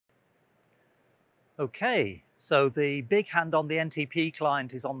Okay, so the big hand on the NTP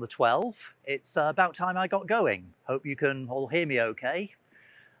client is on the 12. It's about time I got going. Hope you can all hear me okay.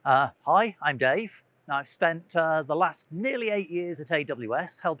 Hi, I'm Dave. Now, I've spent the last nearly 8 years at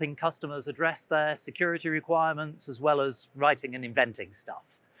AWS helping customers address their security requirements as well as writing and inventing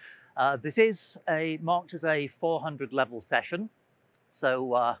stuff. This is marked as a 400 level session.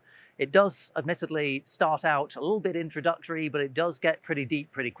 So it does admittedly start out a little bit introductory, but it does get pretty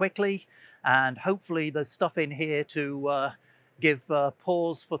deep pretty quickly. And hopefully there's stuff in here to give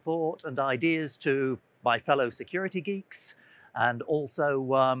pause for thought and ideas to my fellow security geeks and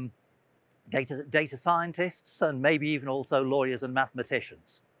also data scientists and maybe even also lawyers and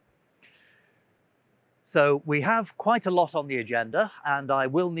mathematicians. So we have quite a lot on the agenda, and I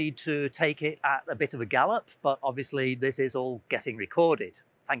will need to take it at a bit of a gallop, but obviously this is all getting recorded.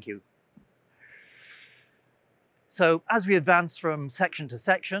 Thank you. So as we advance from section to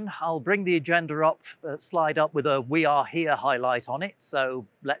section, I'll bring the agenda up, slide up with a "We Are Here" highlight on it. So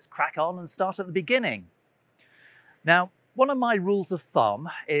let's crack on and start at the beginning. Now, one of my rules of thumb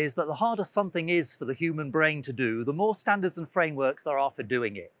is that the harder something is for the human brain to do, the more standards and frameworks there are for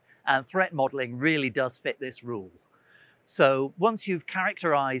doing it. And threat modeling really does fit this rule. So once you've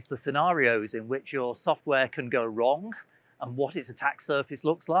characterized the scenarios in which your software can go wrong and what its attack surface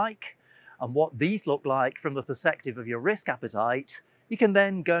looks like and what these look like from the perspective of your risk appetite, you can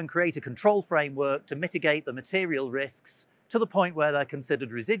then go and create a control framework to mitigate the material risks to the point where they're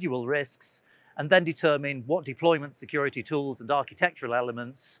considered residual risks, and then determine what deployment security tools and architectural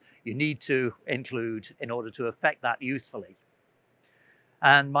elements you need to include in order to affect that usefully.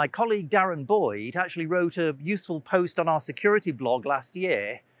 And my colleague Darren Boyd actually wrote a useful post on our security blog last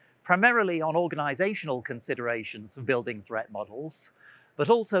year, primarily on organizational considerations for building threat models, but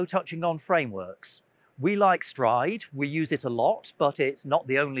also touching on frameworks. We like Stride, we use it a lot, but it's not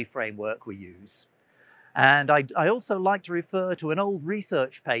the only framework we use. And I also like to refer to an old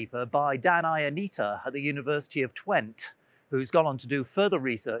research paper by Dan Ionita at the University of Twente, who's gone on to do further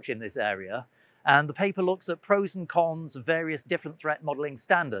research in this area. And the paper looks at pros and cons of various different threat modeling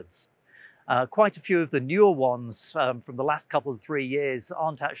standards. Quite a few of the newer ones from the last couple of 3 years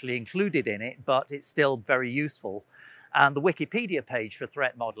aren't actually included in it, but it's still very useful. And the Wikipedia page for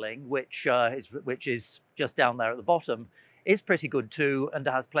threat modeling, which is just down there at the bottom, is pretty good too, and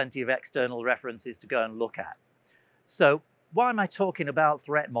has plenty of external references to go and look at. So why am I talking about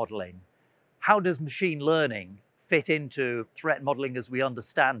threat modeling? How does machine learning fit into threat modeling as we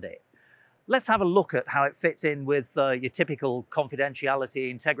understand it? Let's have a look at how it fits in with your typical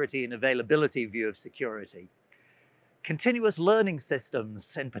confidentiality, integrity, and availability view of security. Continuous learning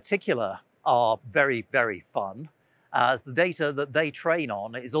systems in particular are very, very fun, as the data that they train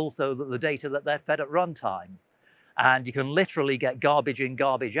on is also the data that they're fed at runtime. And you can literally get garbage in,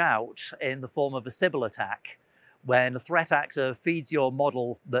 garbage out in the form of a Sybil attack, when a threat actor feeds your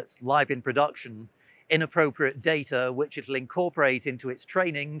model that's live in production inappropriate data, which it'll incorporate into its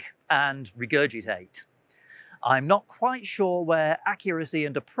training and regurgitate. I'm not quite sure where accuracy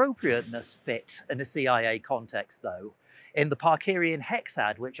and appropriateness fit in a CIA context, though. In the Parkerian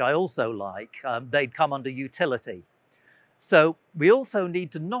hexad, which I also like, they'd come under utility. So we also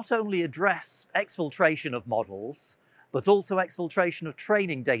need to not only address exfiltration of models, but also exfiltration of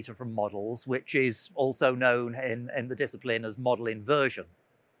training data from models, which is also known in the discipline as model inversion.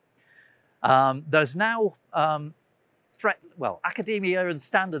 There's now academia and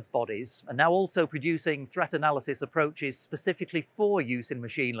standards bodies are now also producing threat analysis approaches specifically for use in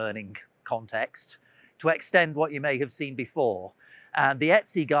machine learning context to extend what you may have seen before. And the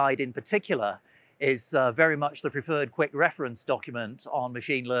ETSI guide in particular is very much the preferred quick reference document on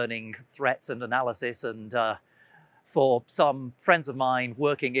machine learning threats and analysis, and for some friends of mine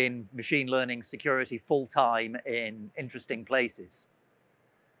working in machine learning security full-time in interesting places.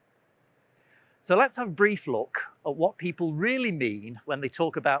 So let's have a brief look at what people really mean when they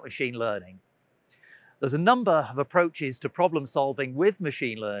talk about machine learning. There's a number of approaches to problem solving with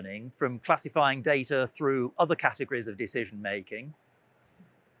machine learning, from classifying data through other categories of decision making.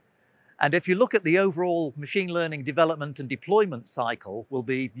 And if you look at the overall machine learning development and deployment cycle, we'll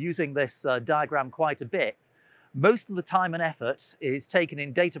be using this diagram quite a bit. Most of the time and effort is taken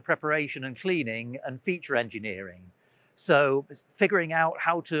in data preparation and cleaning and feature engineering. So figuring out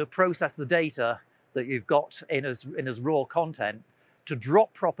how to process the data that you've got in as raw content to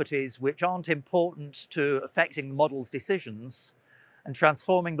drop properties which aren't important to affecting the model's decisions, and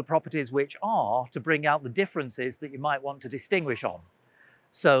transforming the properties which are to bring out the differences that you might want to distinguish on.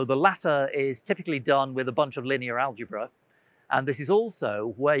 So the latter is typically done with a bunch of linear algebra. And this is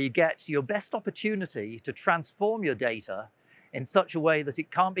also where you get your best opportunity to transform your data in such a way that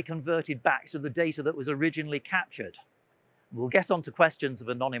it can't be converted back to the data that was originally captured. We'll get onto questions of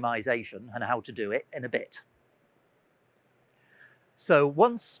anonymization and how to do it in a bit. So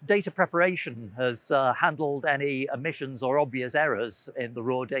once data preparation has handled any omissions or obvious errors in the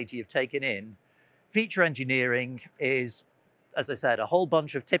raw data you've taken in, feature engineering is, as I said, a whole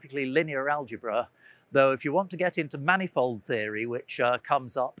bunch of typically linear algebra, though if you want to get into manifold theory, which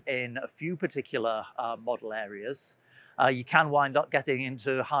comes up in a few particular model areas, you can wind up getting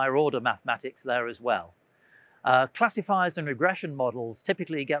into higher order mathematics there as well. Classifiers and regression models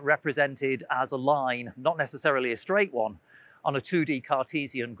typically get represented as a line, not necessarily a straight one, on a 2D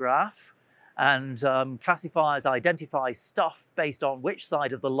Cartesian graph, and classifiers identify stuff based on which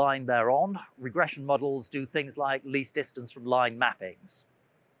side of the line they're on. Regression models do things like least distance from line mappings.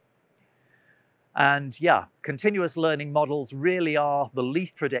 And yeah, continuous learning models really are the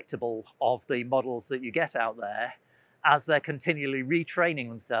least predictable of the models that you get out there, as they're continually retraining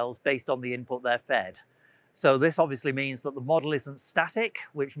themselves based on the input they're fed. So this obviously means that the model isn't static,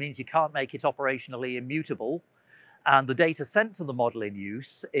 which means you can't make it operationally immutable. And the data sent to the model in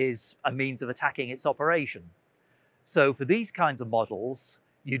use is a means of attacking its operation. So for these kinds of models,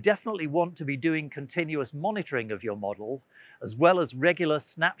 you definitely want to be doing continuous monitoring of your model, as well as regular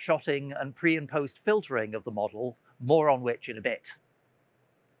snapshotting and pre and post filtering of the model, more on which in a bit.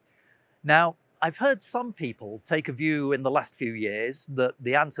 Now, I've heard some people take a view in the last few years that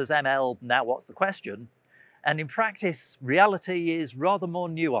the answer's ML, now what's the question? And in practice, reality is rather more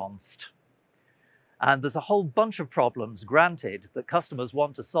nuanced. And there's a whole bunch of problems, granted, that customers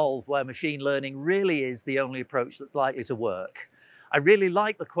want to solve where machine learning really is the only approach that's likely to work. I really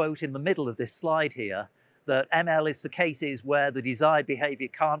like the quote in the middle of this slide here, that ML is for cases where the desired behavior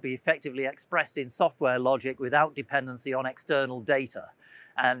can't be effectively expressed in software logic without dependency on external data.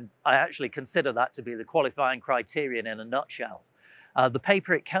 And I actually consider that to be the qualifying criterion in a nutshell. The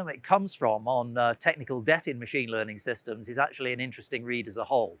paper it comes from on technical debt in machine learning systems is actually an interesting read as a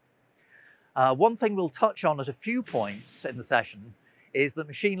whole. One thing we'll touch on at a few points in the session is that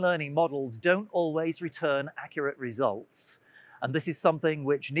machine learning models don't always return accurate results. And this is something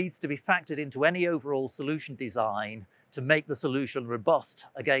which needs to be factored into any overall solution design to make the solution robust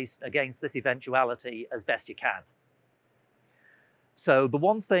against this eventuality as best you can. So the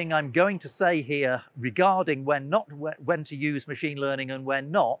one thing I'm going to say here regarding when to use machine learning and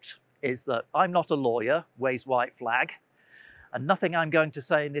when not is that I'm not a lawyer, waves white flag, and nothing I'm going to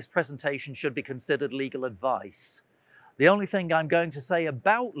say in this presentation should be considered legal advice. The only thing I'm going to say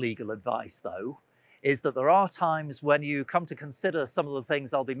about legal advice, though, is that there are times when you come to consider some of the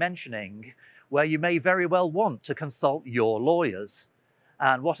things I'll be mentioning where you may very well want to consult your lawyers.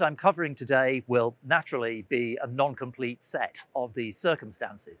 And what I'm covering today will naturally be a non-complete set of these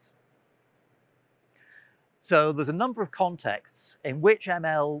circumstances. So there's a number of contexts in which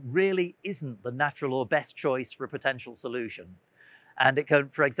ML really isn't the natural or best choice for a potential solution. And it can,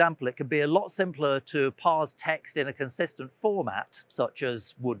 for example, it can be a lot simpler to parse text in a consistent format, such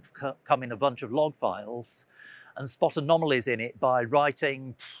as would come in a bunch of log files, and spot anomalies in it by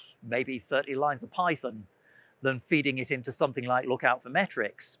writing maybe 30 lines of Python, than feeding it into something like Lookout for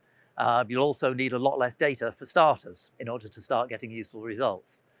metrics. You'll also need a lot less data for starters in order to start getting useful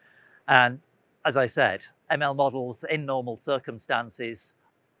results. And as I said, ML models in normal circumstances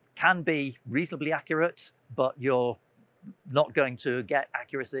can be reasonably accurate, but you're not going to get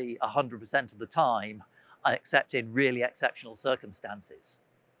accuracy 100% of the time, except in really exceptional circumstances.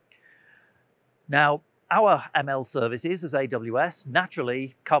 Now, our ML services as AWS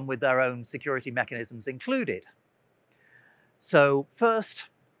naturally come with their own security mechanisms included. So first,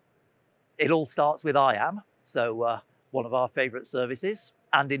 it all starts with IAM, so one of our favorite services,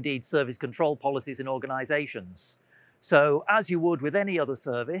 and indeed service control policies in organizations. So as you would with any other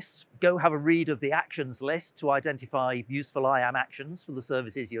service, go have a read of the actions list to identify useful IAM actions for the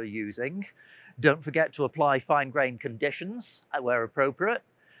services you're using. Don't forget to apply fine-grained conditions where appropriate.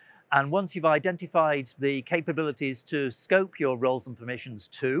 And once you've identified the capabilities to scope your roles and permissions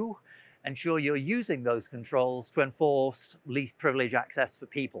to, ensure you're using those controls to enforce least privilege access for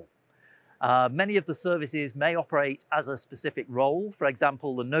people. Many of the services may operate as a specific role. For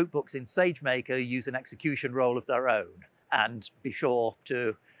example, the notebooks in SageMaker use an execution role of their own. And be sure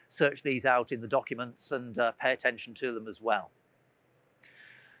to search these out in the documents and pay attention to them as well.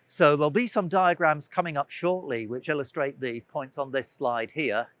 So there'll be some diagrams coming up shortly which illustrate the points on this slide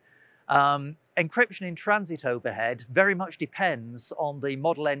here. Encryption in transit overhead very much depends on the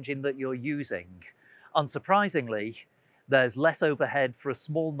model engine that you're using. Unsurprisingly, there's less overhead for a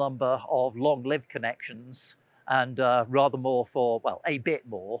small number of long-lived connections and rather more for, well, a bit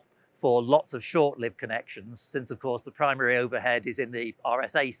more for lots of short-lived connections, since of course the primary overhead is in the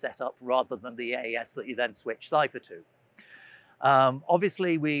RSA setup rather than the AES that you then switch cipher to.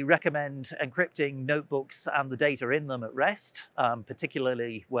 Obviously, we recommend encrypting notebooks and the data in them at rest,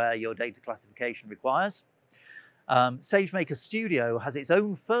 particularly where your data classification requires. SageMaker Studio has its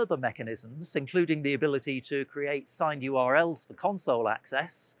own further mechanisms, including the ability to create signed URLs for console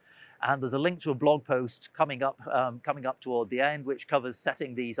access. And there's a link to a blog post coming up toward the end, which covers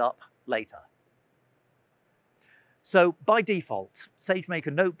setting these up later. So by default,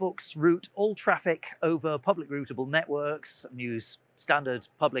 SageMaker notebooks route all traffic over public routable networks and use standard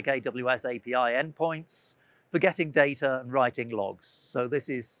public AWS API endpoints for getting data and writing logs. So this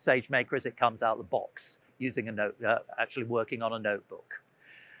is SageMaker as it comes out the box, using actually working on a notebook.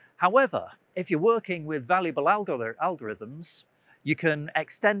 However, if you're working with valuable algorithms, you can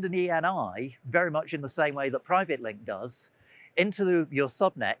extend an ENI very much in the same way that Private Link does into your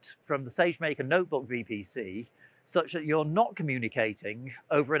subnet from the SageMaker notebook VPC, such that you're not communicating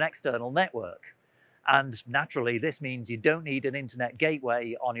over an external network. And naturally, this means you don't need an internet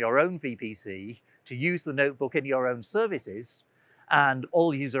gateway on your own VPC to use the notebook in your own services. And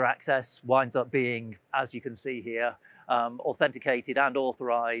all user access winds up being, as you can see here, authenticated and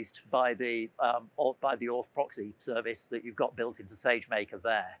authorized by the auth proxy service that you've got built into SageMaker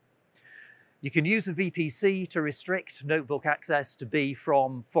there. You can use a VPC to restrict notebook access to be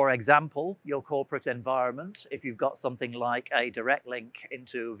from, for example, your corporate environment, if you've got something like a direct link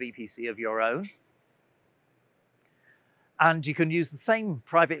into a VPC of your own. And you can use the same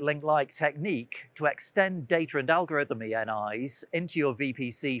private link-like technique to extend data and algorithm ENIs into your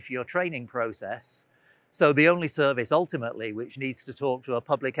VPC for your training process. So the only service ultimately which needs to talk to a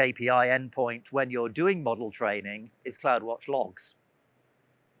public API endpoint when you're doing model training is CloudWatch logs.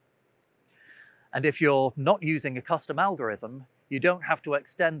 And if you're not using a custom algorithm, you don't have to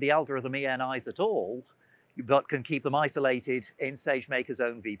extend the algorithm ENIs at all, but can keep them isolated in SageMaker's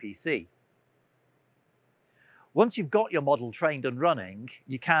own VPC. Once you've got your model trained and running,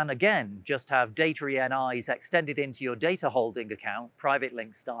 you can, again, just have data ENIs extended into your data holding account, private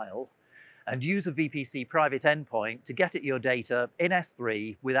link style, and use a VPC private endpoint to get at your data in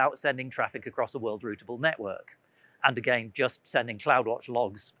S3 without sending traffic across a world routable network. And again, just sending CloudWatch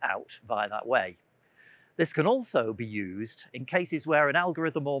logs out via that way. This can also be used in cases where an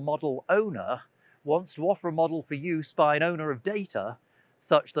algorithm or model owner wants to offer a model for use by an owner of data,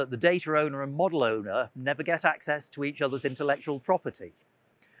 such that the data owner and model owner never get access to each other's intellectual property.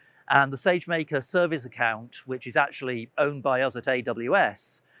 And the SageMaker service account, which is actually owned by us at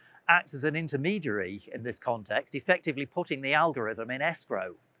AWS, acts as an intermediary in this context, effectively putting the algorithm in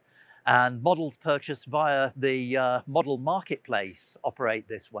escrow. And models purchased via the model marketplace operate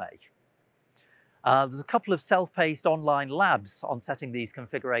this way. There's a couple of self-paced online labs on setting these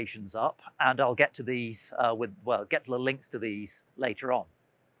configurations up, and I'll get to these get to the links to these later on.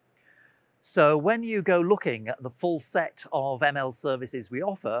 So when you go looking at the full set of ML services we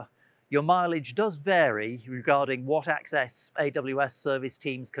offer, your mileage does vary regarding what access AWS service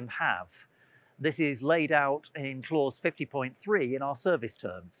teams can have. This is laid out in clause 50.3 in our service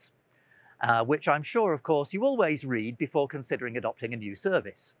terms, which I'm sure, of course, you always read before considering adopting a new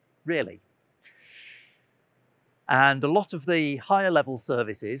service, really. And a lot of the higher level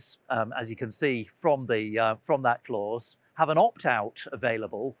services, as you can see from that clause, have an opt-out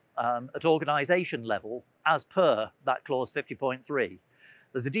available at organization level as per that clause 50.3.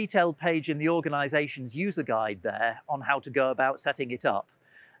 There's a detailed page in the organization's user guide there on how to go about setting it up.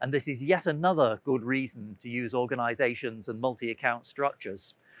 And this is yet another good reason to use organizations and multi-account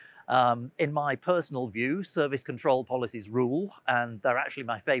structures. In my personal view, service control policies rule, and they're actually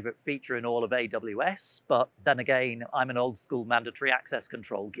my favorite feature in all of AWS. But then again, I'm an old school mandatory access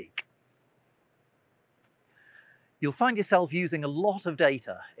control geek. You'll find yourself using a lot of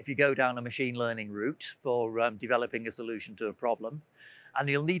data if you go down a machine learning route for developing a solution to a problem. And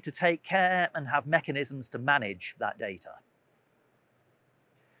you'll need to take care and have mechanisms to manage that data.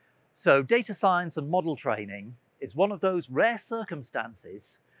 So data science and model training is one of those rare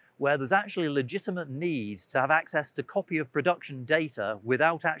circumstances where there's actually a legitimate need to have access to copy of production data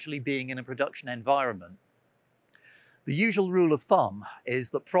without actually being in a production environment. The usual rule of thumb is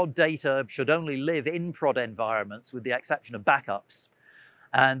that prod data should only live in prod environments with the exception of backups.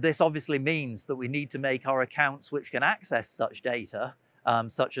 And this obviously means that we need to make our accounts which can access such data,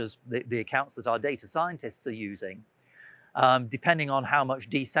 such as the accounts that our data scientists are using, depending on how much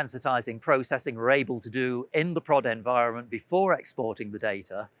desensitizing processing we're able to do in the prod environment before exporting the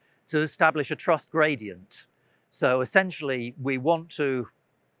data, to establish a trust gradient. So essentially, we want to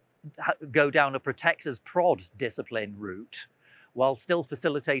go down a protect as prod discipline route, while still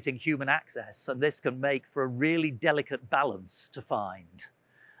facilitating human access. And this can make for a really delicate balance to find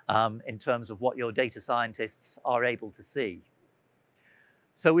in terms of what your data scientists are able to see.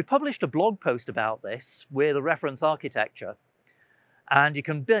 So we published a blog post about this with a reference architecture. And you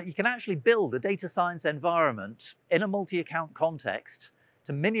can actually build a data science environment in a multi-account context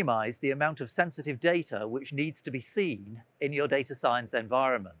to minimize the amount of sensitive data which needs to be seen in your data science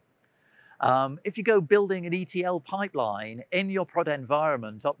environment. If you go building an ETL pipeline in your prod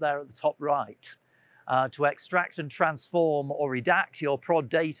environment up there at the top right, to extract and transform or redact your prod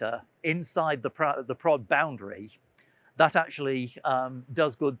data inside the prod boundary, that actually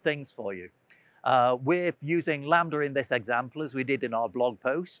does good things for you. We're using Lambda in this example, as we did in our blog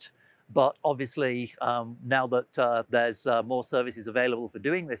post, but obviously now that there's more services available for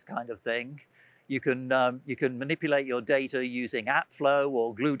doing this kind of thing, you can manipulate your data using AppFlow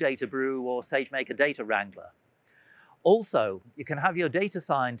or Glue Data Brew or SageMaker Data Wrangler. Also, you can have your data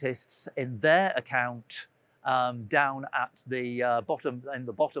scientists in their account down at the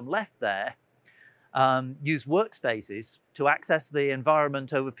bottom left there, use workspaces to access the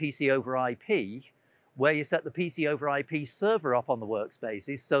environment over PC over IP, where you set the PC over IP server up on the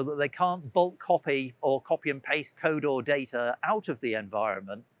workspaces so that they can't bulk copy or copy and paste code or data out of the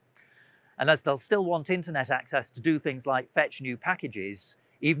environment. And as they'll still want internet access to do things like fetch new packages,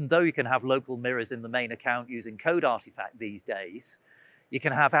 even though you can have local mirrors in the main account using code artifact these days, you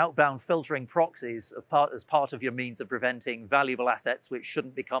can have outbound filtering proxies as part of your means of preventing valuable assets which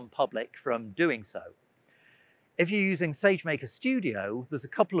shouldn't become public from doing so. If you're using SageMaker Studio, there's a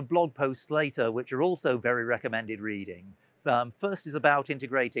couple of blog posts later which are also very recommended reading. First is about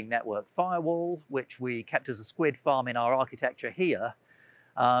integrating network firewall, which we kept as a squid farm in our architecture here,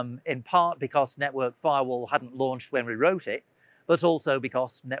 in part because network firewall hadn't launched when we wrote it, but also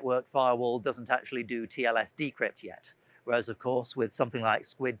because network firewall doesn't actually do TLS decrypt yet. Whereas, of course, with something like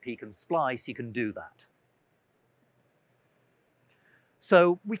Squid, Peek, and Splice, you can do that.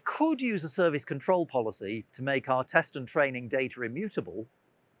 So we could use a service control policy to make our test and training data immutable.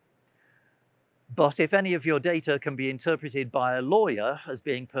 But if any of your data can be interpreted by a lawyer as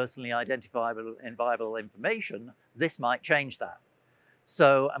being personally identifiable and viable information, this might change that.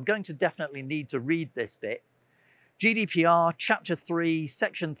 So I'm going to definitely need to read this bit. GDPR, Chapter 3,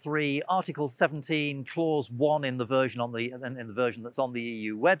 Section 3, Article 17, Clause 1 in the version that's on the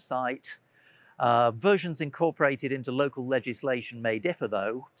EU website. Versions incorporated into local legislation may differ,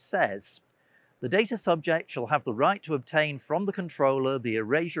 though, says, the data subject shall have the right to obtain from the controller the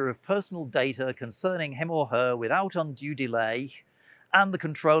erasure of personal data concerning him or her without undue delay, and the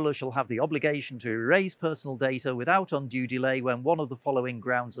controller shall have the obligation to erase personal data without undue delay when one of the following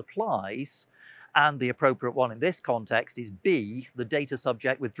grounds applies. And the appropriate one in this context is B, the data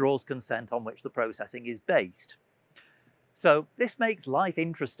subject withdraws consent on which the processing is based. So this makes life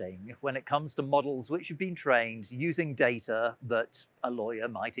interesting when it comes to models which have been trained using data that a lawyer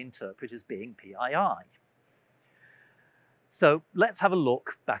might interpret as being PII. So let's have a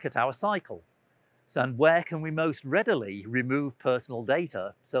look back at our cycle. So, and where can we most readily remove personal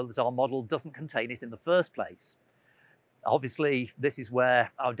data so that our model doesn't contain it in the first place? Obviously, this is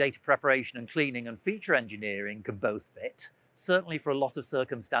where our data preparation and cleaning and feature engineering can both fit, certainly for a lot of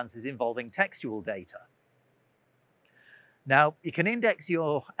circumstances involving textual data. Now, you can index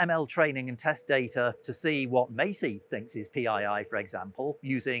your ML training and test data to see what Macy thinks is PII, for example,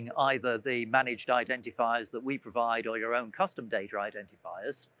 using either the managed identifiers that we provide or your own custom data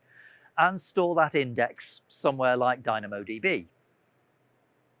identifiers, and store that index somewhere like DynamoDB.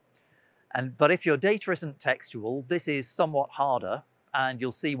 But if your data isn't textual, this is somewhat harder, and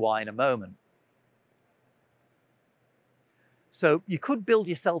you'll see why in a moment. So you could build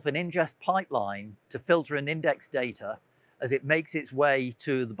yourself an ingest pipeline to filter and index data as it makes its way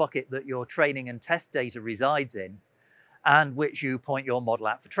to the bucket that your training and test data resides in, and which you point your model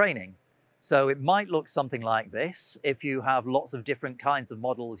at for training. So it might look something like this if you have lots of different kinds of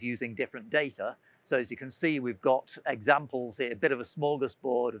models using different data. So as you can see, we've got examples here, a bit of a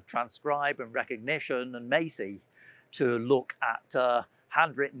smorgasbord of transcribe and recognition and Macy to look at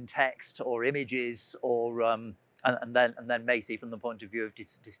handwritten text or images, or and then Macy from the point of view of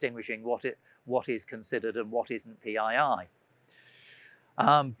distinguishing what is considered and what isn't PII.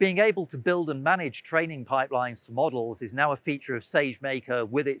 Being able to build and manage training pipelines for models is now a feature of SageMaker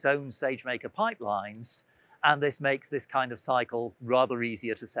with its own SageMaker pipelines, and this makes this kind of cycle rather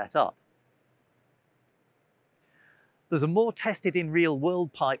easier to set up. There's a more tested in real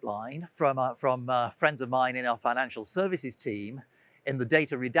world pipeline from friends of mine in our financial services team in the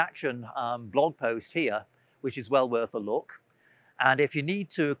data redaction blog post here, which is well worth a look. And if you need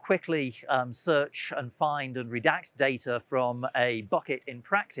to quickly search and find and redact data from a bucket in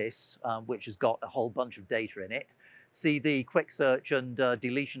practice, which has got a whole bunch of data in it, see the quick search and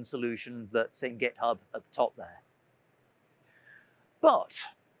deletion solution that's in GitHub at the top there. But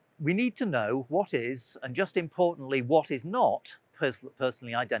we need to know what is, and just importantly, what is not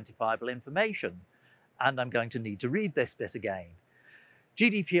personally identifiable information. And I'm going to need to read this bit again.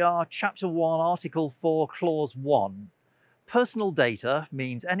 GDPR Chapter 1, Article 4, Clause 1. Personal data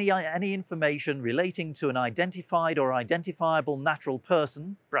means any information relating to an identified or identifiable natural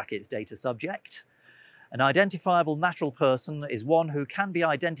person, brackets data subject. An identifiable natural person is one who can be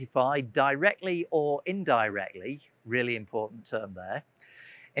identified directly or indirectly, really important term there,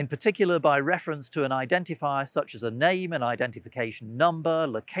 in particular by reference to an identifier such as a name, an identification number,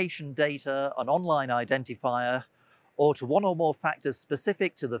 location data, an online identifier, or to one or more factors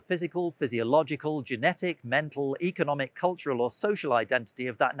specific to the physical, physiological, genetic, mental, economic, cultural, or social identity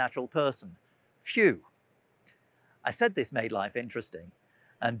of that natural person. Phew. I said this made life interesting,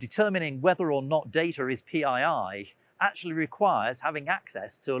 and determining whether or not data is PII actually requires having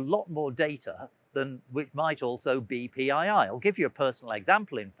access to a lot more data than which might also be PII. I'll give you a personal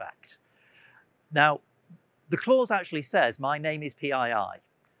example, in fact. Now, the clause actually says my name is PII,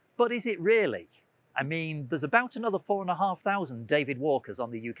 but is it really? I mean, there's about another 4,500 David Walkers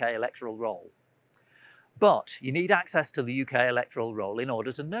on the UK electoral roll. But you need access to the UK electoral roll in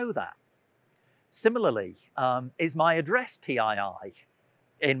order to know that. Similarly, is my address PII?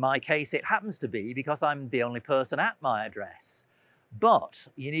 In my case, it happens to be because I'm the only person at my address. But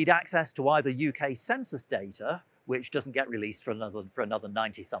you need access to either UK census data, which doesn't get released for another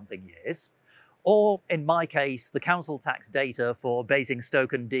 90-something years, or in my case, the council tax data for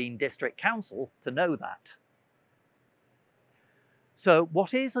Basingstoke-and-Deane District Council to know that. So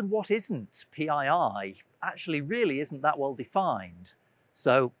what is and what isn't PII actually really isn't that well defined.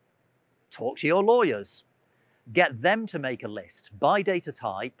 So talk to your lawyers. Get them to make a list by data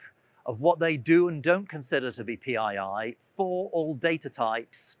type of what they do and don't consider to be PII for all data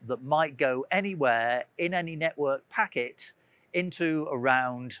types that might go anywhere in any network packet into,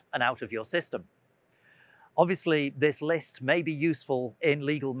 around, and out of your system. Obviously, this list may be useful in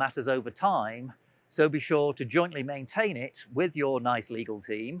legal matters over time, so be sure to jointly maintain it with your nice legal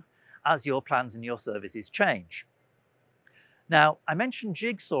team as your plans and your services change. Now, I mentioned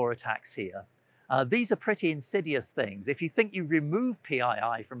jigsaw attacks here. These are pretty insidious things. If you think you remove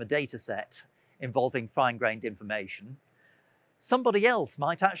PII from a data set involving fine-grained information, somebody else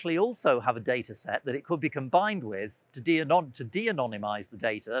might actually also have a data set that it could be combined with to de-anonymize the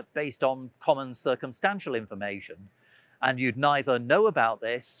data based on common circumstantial information. And you'd neither know about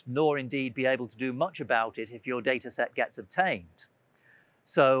this, nor indeed be able to do much about it if your data set gets obtained.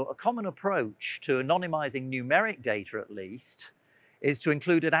 So a common approach to anonymizing numeric data, at least, is to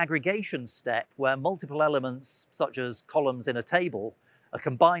include an aggregation step where multiple elements, such as columns in a table, are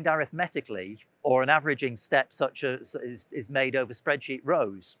combined arithmetically, or an averaging step such as is made over spreadsheet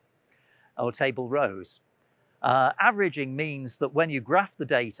rows or table rows. Averaging means that when you graph the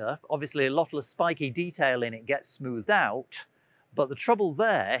data, obviously a lot of the spiky detail in it gets smoothed out, but the trouble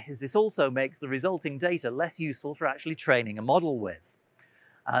there is this also makes the resulting data less useful for actually training a model with.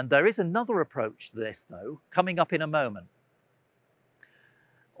 And there is another approach to this, though, coming up in a moment.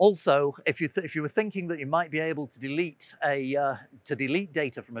 Also, if you were thinking that you might be able to delete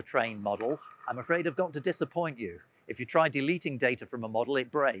data from a trained model, I'm afraid I've got to disappoint you. If you try deleting data from a model, it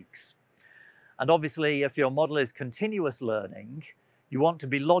breaks. And obviously, if your model is continuous learning, you want to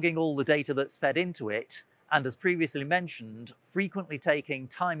be logging all the data that's fed into it, and as previously mentioned, frequently taking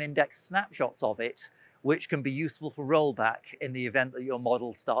time-indexed snapshots of it, which can be useful for rollback in the event that your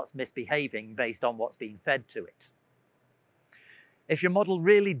model starts misbehaving based on what's being fed to it. If your model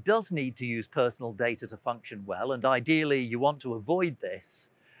really does need to use personal data to function well, and ideally you want to avoid this,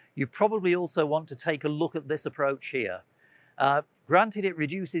 you probably also want to take a look at this approach here. Granted, it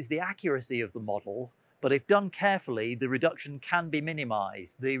reduces the accuracy of the model, but if done carefully, the reduction can be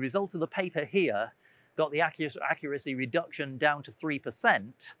minimized. The result of the paper here got the accuracy reduction down to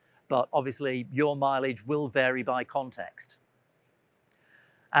 3%, but obviously your mileage will vary by context.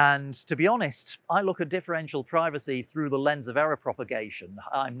 And to be honest, I look at differential privacy through the lens of error propagation.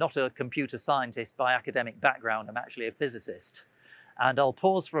 I'm not a computer scientist by academic background, I'm actually a physicist. And I'll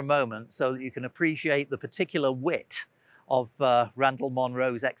pause for a moment so that you can appreciate the particular wit of Randall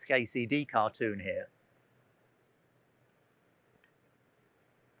Monroe's XKCD cartoon here.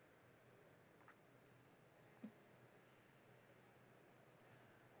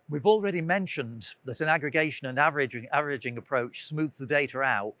 We've already mentioned that an aggregation and averaging approach smooths the data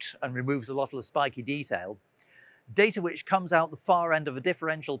out and removes a lot of the spiky detail. Data which comes out the far end of a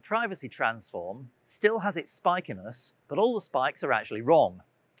differential privacy transform still has its spikiness, but all the spikes are actually wrong.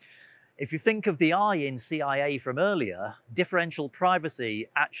 If you think of the I in CIA from earlier, differential privacy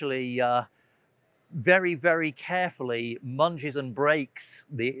actually very, very carefully munges and breaks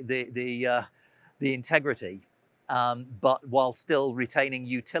the integrity, but while still retaining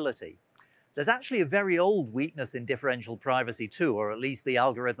utility. There's actually a very old weakness in differential privacy too, or at least the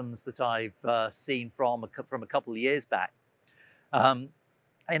algorithms that I've seen from a couple of years back. And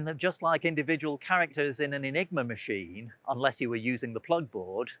that just like individual characters in an Enigma machine, unless you were using the plug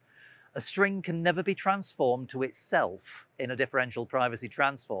board, a string can never be transformed to itself in a differential privacy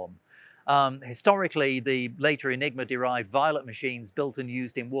transform. Historically, the later Enigma-derived Violet machines built and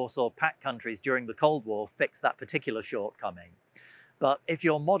used in Warsaw Pact countries during the Cold War fixed that particular shortcoming. But if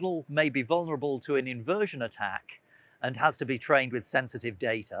your model may be vulnerable to an inversion attack and has to be trained with sensitive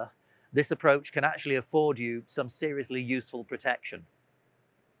data, this approach can actually afford you some seriously useful protection.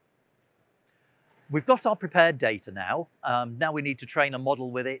 We've got our prepared data now. Now we need to train a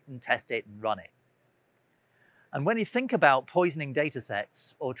model with it and test it and run it. And when you think about poisoning data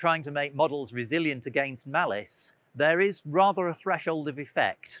sets or trying to make models resilient against malice, there is rather a threshold of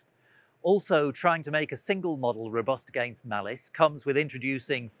effect. Also, trying to make a single model robust against malice comes with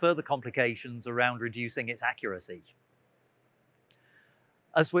introducing further complications around reducing its accuracy.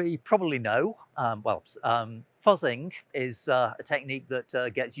 As we probably know, fuzzing is a technique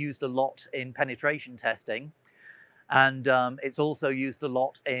that gets used a lot in penetration testing, and it's also used a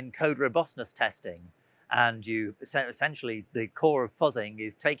lot in code robustness testing. And essentially, the core of fuzzing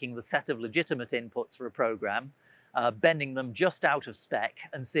is taking the set of legitimate inputs for a program, bending them just out of spec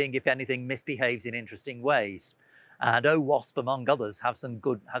and seeing if anything misbehaves in interesting ways. And OWASP, among others, have some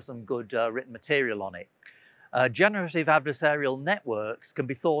good written material on it. Generative adversarial networks can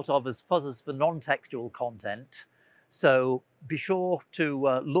be thought of as fuzzers for non-textual content. So be sure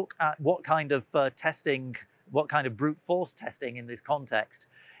to look at what kind of testing, what kind of brute force testing in this context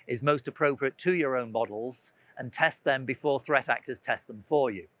is most appropriate to your own models, and test them before threat actors test them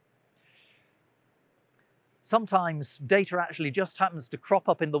for you. Sometimes data actually just happens to crop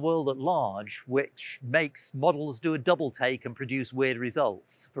up in the world at large, which makes models do a double take and produce weird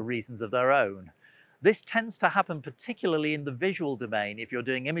results for reasons of their own. This tends to happen particularly in the visual domain if you're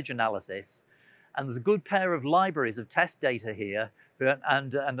doing image analysis, and there's a good pair of libraries of test data here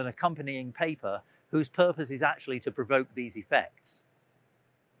and an accompanying paper whose purpose is actually to provoke these effects.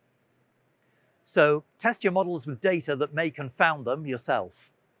 So test your models with data that may confound them yourself.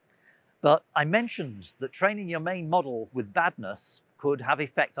 But I mentioned that training your main model with badness could have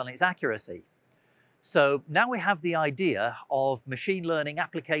effects on its accuracy. So now we have the idea of machine learning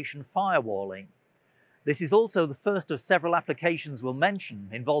application firewalling. This is also the first of several applications we'll mention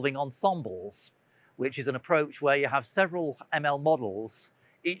involving ensembles, which is an approach where you have several ML models,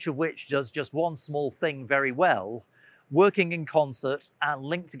 each of which does just one small thing very well, working in concert and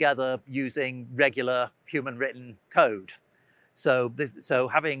linked together using regular human-written code. So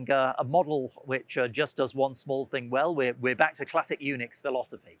having a model which just does one small thing well, we're back to classic Unix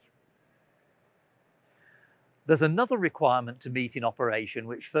philosophy. There's another requirement to meet in operation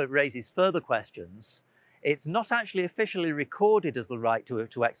which raises further questions. It's not actually officially recorded as the right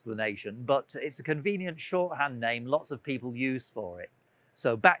to explanation, but it's a convenient shorthand name lots of people use for it.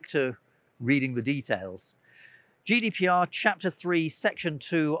 So back to reading the details. GDPR Chapter 3, Section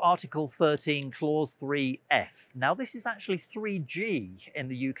 2, Article 13, Clause 3F. Now, this is actually 3G in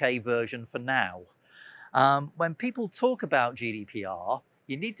the UK version for now. When people talk about GDPR,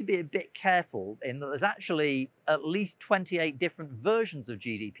 you need to be a bit careful in that there's actually at least 28 different versions of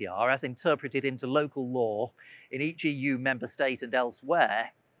GDPR as interpreted into local law in each EU member state and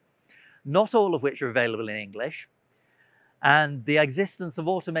elsewhere, not all of which are available in English. And the existence of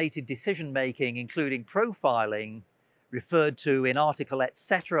automated decision-making, including profiling, referred to in article,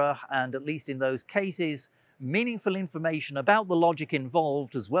 etc., and at least in those cases, meaningful information about the logic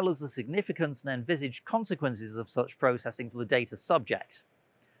involved, as well as the significance and envisaged consequences of such processing for the data subject.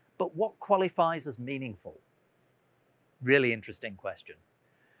 But what qualifies as meaningful? Really interesting question.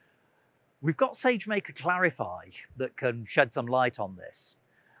 We've got SageMaker Clarify that can shed some light on this.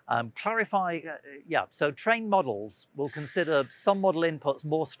 So trained models will consider some model inputs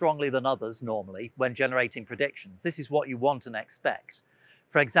more strongly than others normally when generating predictions. This is what you want and expect.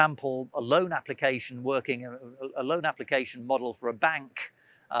 For example, a loan application model for a bank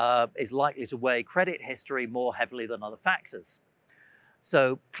is likely to weigh credit history more heavily than other factors.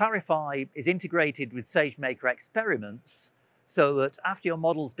 So Clarify is integrated with SageMaker experiments so that after your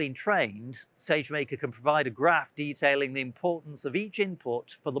model's been trained, SageMaker can provide a graph detailing the importance of each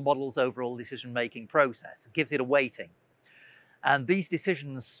input for the model's overall decision-making process. It gives it a weighting. And these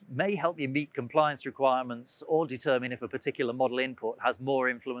decisions may help you meet compliance requirements or determine if a particular model input has more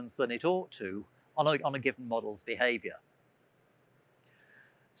influence than it ought to on a given model's behavior.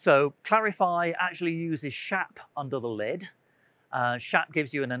 So Clarify actually uses SHAP under the lid. SHAP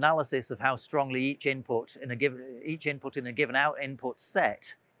gives you an analysis of how strongly each input in a given input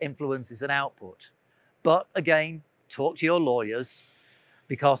set influences an output. But again, talk to your lawyers,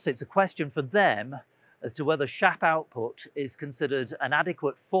 because it's a question for them as to whether SHAP output is considered an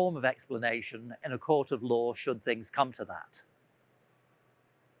adequate form of explanation in a court of law should things come to that.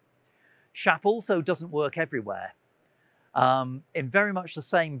 SHAP also doesn't work everywhere. In very much the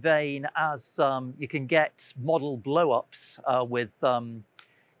same vein as you can get model blow-ups with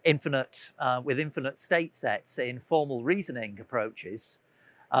infinite state sets in formal reasoning approaches,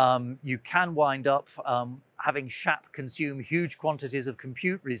 you can wind up having SHAP consume huge quantities of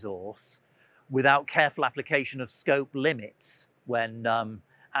compute resource without careful application of scope limits when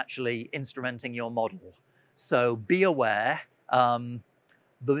actually instrumenting your model. So be aware.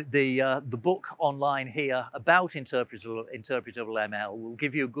 The book online here about interpretable ML will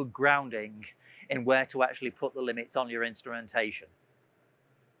give you a good grounding in where to actually put the limits on your instrumentation.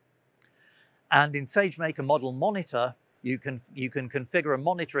 And in SageMaker Model Monitor, you can configure a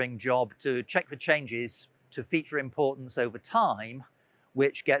monitoring job to check for changes to feature importance over time,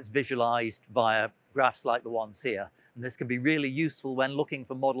 which gets visualized via graphs like the ones here. And this can be really useful when looking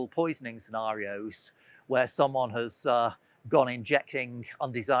for model poisoning scenarios where someone has gone injecting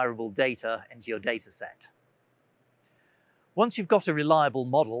undesirable data into your data set. Once you've got a reliable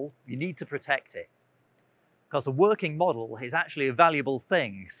model, you need to protect it, because a working model is actually a valuable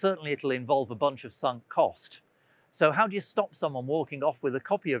thing. Certainly it'll involve a bunch of sunk cost. So how do you stop someone walking off with a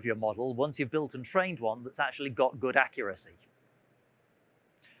copy of your model once you've built and trained one that's actually got good accuracy?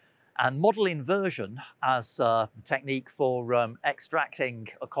 And model inversion, as the technique for extracting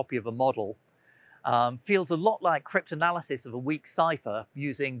a copy of a model, feels a lot like cryptanalysis of a weak cipher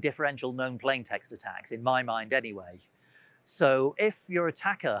using differential known plaintext attacks, in my mind anyway. So if your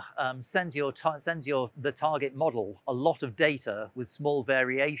attacker sends the target model a lot of data with small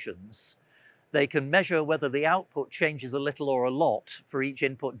variations, they can measure whether the output changes a little or a lot for each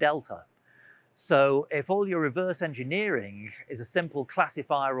input delta. So if all your reverse engineering is a simple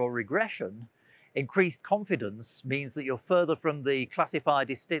classifier or regression, increased confidence means that you're further from the classifier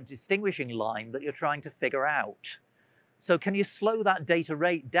distinguishing line that you're trying to figure out. So can you slow that data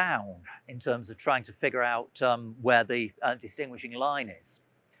rate down in terms of trying to figure out where the distinguishing line is?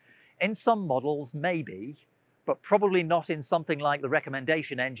 In some models, maybe, but probably not in something like the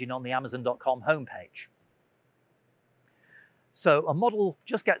recommendation engine on the Amazon.com homepage. So a model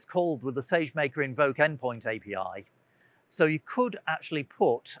just gets called with the SageMaker invoke endpoint API. So you could actually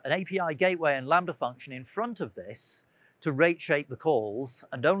put an API gateway and Lambda function in front of this to rate shape the calls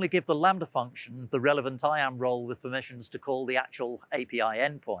and only give the Lambda function the relevant IAM role with permissions to call the actual API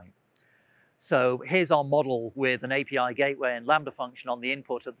endpoint. So here's our model with an API gateway and Lambda function on the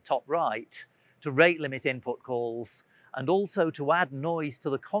input at the top right to rate limit input calls and also to add noise to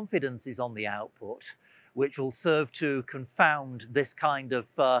the confidences on the output, which will serve to confound this kind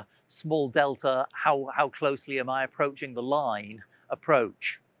of small delta, how closely am I approaching the line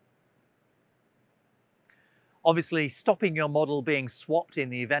approach. Obviously, stopping your model being swapped in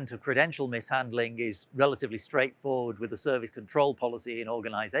the event of credential mishandling is relatively straightforward with a service control policy in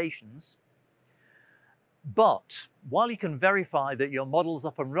organizations. But while you can verify that your model's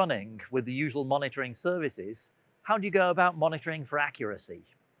up and running with the usual monitoring services, how do you go about monitoring for accuracy?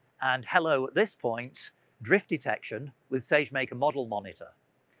 And hello, at this point, drift detection with SageMaker Model Monitor.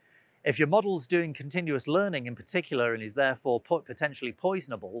 If your model's doing continuous learning in particular and is therefore potentially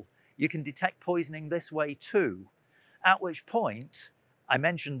poisonable, you can detect poisoning this way too, at which point I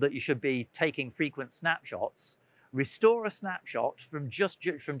mentioned that you should be taking frequent snapshots. Restore a snapshot from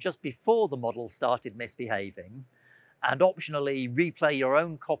just before the model started misbehaving, and optionally replay your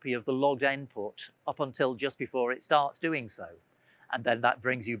own copy of the logged input up until just before it starts doing so. And then that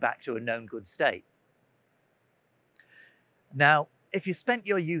brings you back to a known good state. Now, if you spent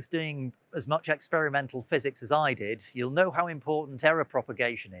your youth doing as much experimental physics as I did, you'll know how important error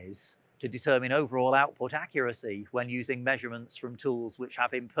propagation is to determine overall output accuracy when using measurements from tools which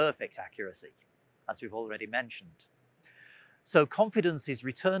have imperfect accuracy, as we've already mentioned. So confidence is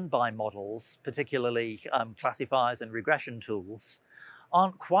returned by models, particularly classifiers and regression tools,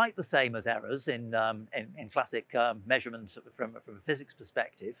 aren't quite the same as errors in classic measurement from a physics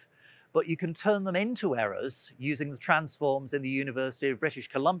perspective, but you can turn them into errors using the transforms in the University of British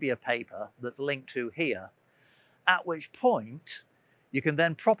Columbia paper that's linked to here, at which point you can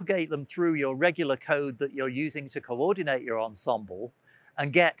then propagate them through your regular code that you're using to coordinate your ensemble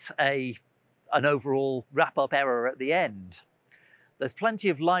and get an overall wrap-up error at the end. There's plenty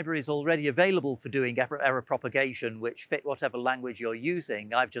of libraries already available for doing error propagation which fit whatever language you're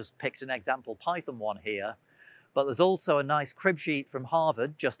using. I've just picked an example Python one here, but there's also a nice crib sheet from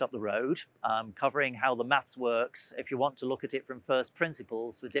Harvard just up the road covering how the maths works if you want to look at it from first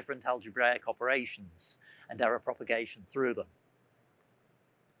principles for different algebraic operations and error propagation through them.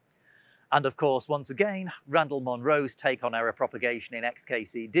 And of course, once again, Randall Monroe's take on error propagation in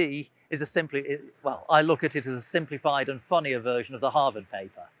XKCD is I look at it as a simplified and funnier version of the Harvard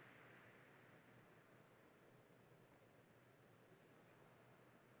paper.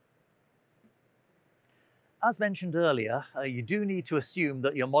 As mentioned earlier, you do need to assume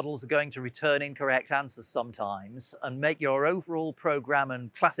that your models are going to return incorrect answers sometimes and make your overall program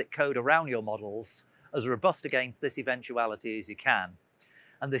and classic code around your models as robust against this eventuality as you can.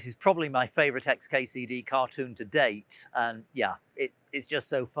 And this is probably my favorite XKCD cartoon to date. And yeah, it's just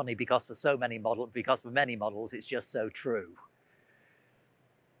so funny because for many models, it's just so true.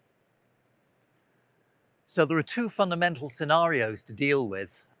 So there are two fundamental scenarios to deal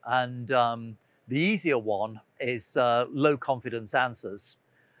with. And the easier one is low confidence answers.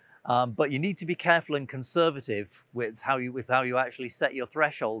 But you need to be careful and conservative with how you actually set your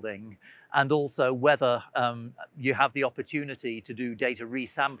thresholding, and also whether you have the opportunity to do data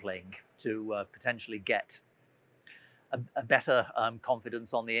resampling to potentially get a better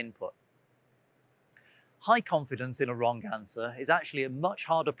confidence on the input. High confidence in a wrong answer is actually a much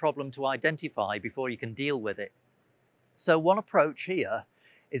harder problem to identify before you can deal with it. So one approach here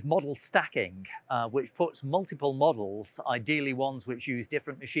is model stacking, which puts multiple models, ideally ones which use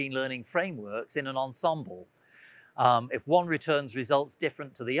different machine learning frameworks, in an ensemble. If one returns results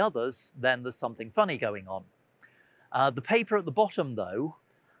different to the others, then there's something funny going on. The paper at the bottom, though,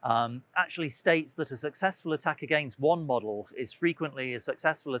 actually states that a successful attack against one model is frequently a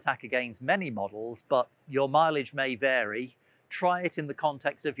successful attack against many models, but your mileage may vary. Try it in the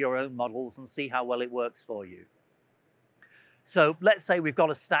context of your own models and see how well it works for you. So let's say we've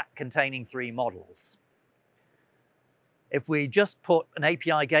got a stack containing 3 models. If we just put an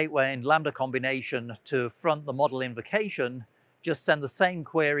API gateway and Lambda combination to front the model invocation, just send the same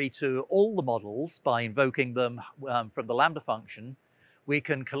query to all the models by invoking them from the Lambda function, we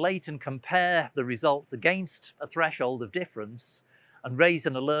can collate and compare the results against a threshold of difference and raise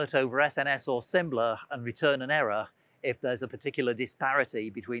an alert over SNS or similar and return an error if there's a particular disparity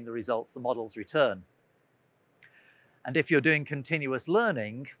between the results the models return. And if you're doing continuous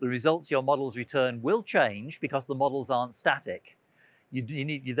learning, the results your models return will change because the models aren't static.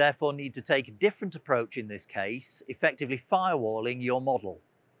 You therefore need to take a different approach in this case, effectively firewalling your model.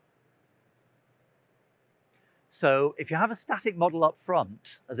 So if you have a static model up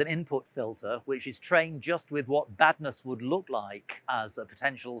front as an input filter, which is trained just with what badness would look like as a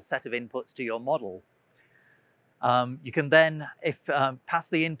potential set of inputs to your model, you can then pass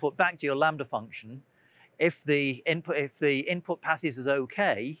the input back to your Lambda function. If the input passes as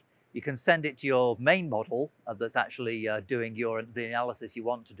okay, you can send it to your main model that's actually doing the analysis you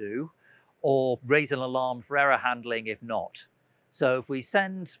want to do, or raise an alarm for error handling if not. So if we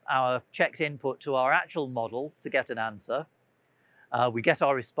send our checked input to our actual model to get an answer, we get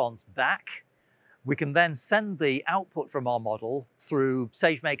our response back. We can then send the output from our model through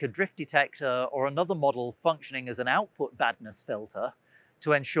SageMaker Drift Detector or another model functioning as an output badness filter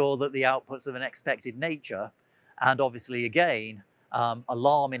to ensure that the output's of an expected nature, and obviously again,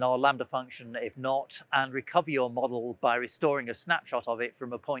 alarm in our Lambda function if not, and recover your model by restoring a snapshot of it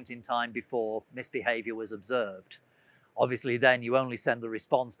from a point in time before misbehavior was observed. Obviously then you only send the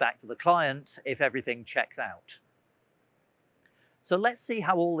response back to the client if everything checks out. So let's see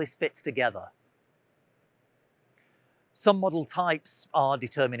how all this fits together. Some model types are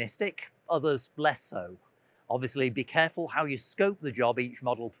deterministic, others less so. Obviously, be careful how you scope the job each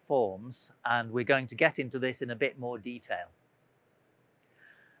model performs, and we're going to get into this in a bit more detail.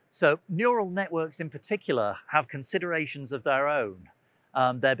 So neural networks in particular have considerations of their own.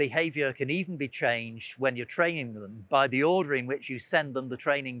 Their behavior can even be changed when you're training them by the order in which you send them the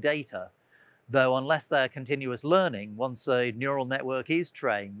training data, though unless they're continuous learning, once a neural network is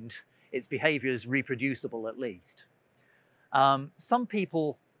trained, its behavior is reproducible at least. Some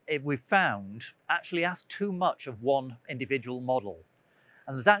people we've found actually ask too much of one individual model.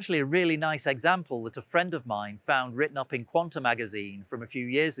 And there's actually a really nice example that a friend of mine found written up in Quanta magazine from a few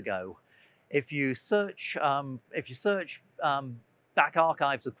years ago. If you search back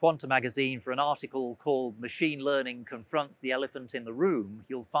archives of Quanta magazine for an article called "Machine Learning Confronts the Elephant in the Room,"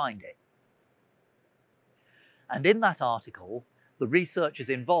 you'll find it. And in that article, the researchers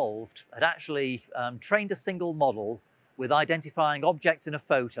involved had actually trained a single model with identifying objects in a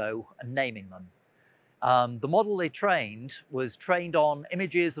photo and naming them. The model they trained was trained on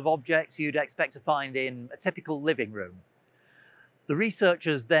images of objects you'd expect to find in a typical living room. The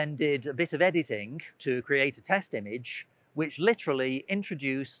researchers then did a bit of editing to create a test image, which literally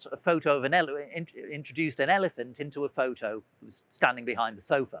introduced a photo of introduced an elephant into a photo that was standing behind the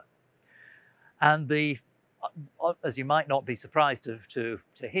sofa. And as you might not be surprised to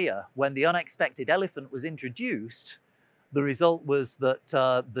hear, when the unexpected elephant was introduced, the result was that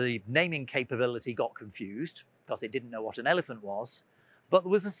the naming capability got confused because it didn't know what an elephant was, but there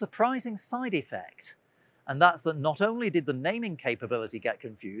was a surprising side effect. And that's that not only did the naming capability get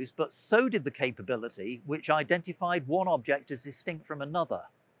confused, but so did the capability which identified one object as distinct from another.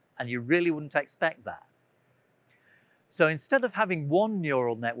 And you really wouldn't expect that. So instead of having one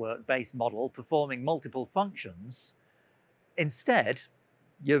neural network-based model performing multiple functions, instead,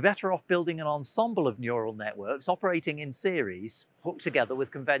 you're better off building an ensemble of neural networks operating in series, hooked together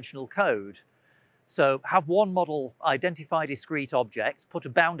with conventional code. So have one model identify discrete objects, put a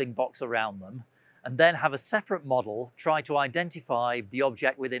bounding box around them, and then have a separate model try to identify the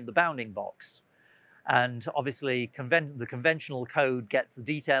object within the bounding box. And obviously, the conventional code gets the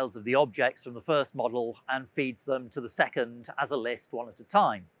details of the objects from the first model and feeds them to the second as a list, one at a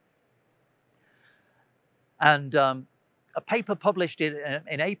time. And a paper published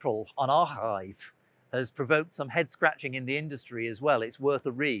in April on Archive has provoked some head scratching in the industry as well. It's worth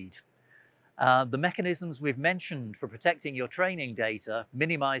a read. The mechanisms we've mentioned for protecting your training data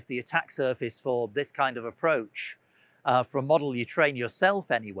minimize the attack surface for this kind of approach for a model you train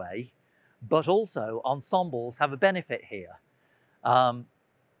yourself anyway, but also ensembles have a benefit here. In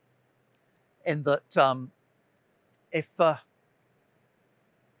that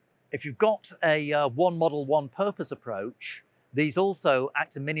if you've got a one model, one purpose approach, these also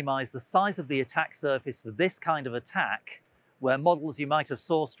act to minimize the size of the attack surface for this kind of attack, where models you might have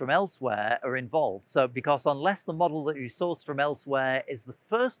sourced from elsewhere are involved. So because unless the model that you sourced from elsewhere is the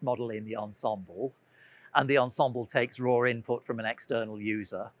first model in the ensemble, and the ensemble takes raw input from an external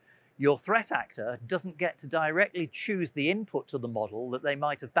user, your threat actor doesn't get to directly choose the input to the model that they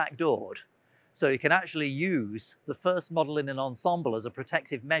might have backdoored. So you can actually use the first model in an ensemble as a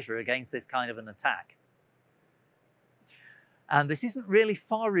protective measure against this kind of an attack. And this isn't really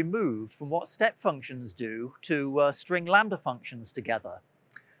far removed from what step functions do to string lambda functions together.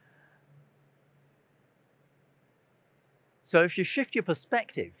 So if you shift your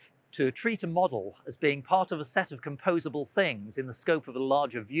perspective to treat a model as being part of a set of composable things in the scope of a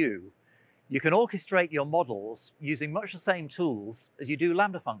larger view, you can orchestrate your models using much the same tools as you do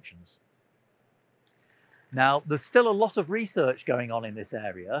lambda functions. Now, there's still a lot of research going on in this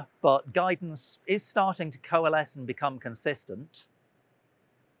area, but guidance is starting to coalesce and become consistent.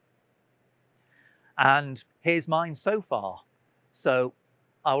 And here's mine so far. So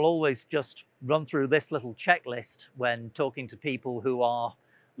I'll always just run through this little checklist when talking to people who are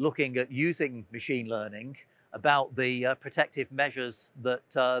looking at using machine learning about the protective measures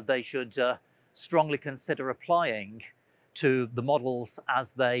that they should strongly consider applying to the models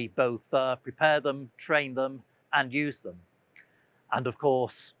as they both prepare them, train them, and use them. And of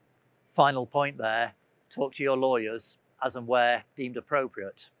course, final point there, talk to your lawyers as and where deemed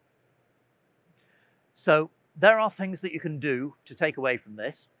appropriate. So there are things that you can do to take away from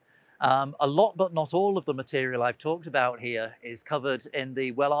this. A lot, but not all of the material I've talked about here is covered in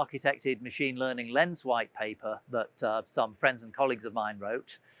the well-architected machine learning lens white paper that some friends and colleagues of mine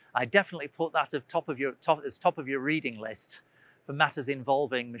wrote. I definitely put that at top of your reading list for matters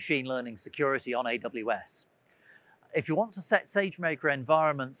involving machine learning security on AWS. If you want to set SageMaker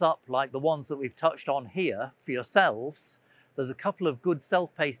environments up like the ones that we've touched on here for yourselves, there's a couple of good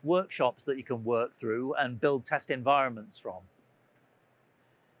self-paced workshops that you can work through and build test environments from.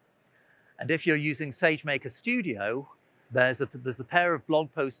 And if you're using SageMaker Studio, there's the pair of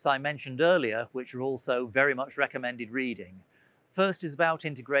blog posts I mentioned earlier, which are also very much recommended reading. First is about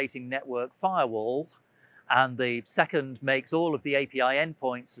integrating network firewall, and the second makes all of the API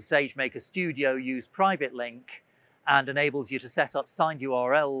endpoints for SageMaker Studio use private link and enables you to set up signed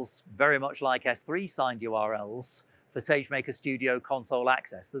URLs, very much like S3 signed URLs, for SageMaker Studio console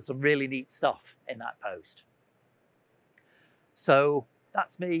access. There's some really neat stuff in that post. So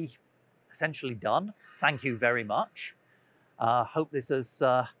that's me essentially done. Thank you very much. Hope this has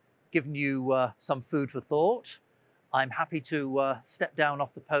given you some food for thought. I'm happy to step down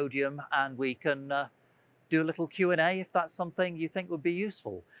off the podium and we can do a little Q&A if that's something you think would be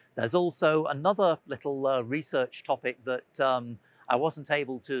useful. There's also another little research topic that I wasn't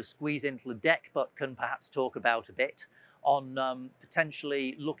able to squeeze into the deck, but can perhaps talk about a bit on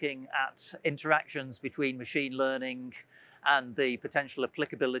potentially looking at interactions between machine learning and the potential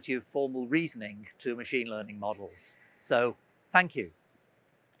applicability of formal reasoning to machine learning models. So, thank you.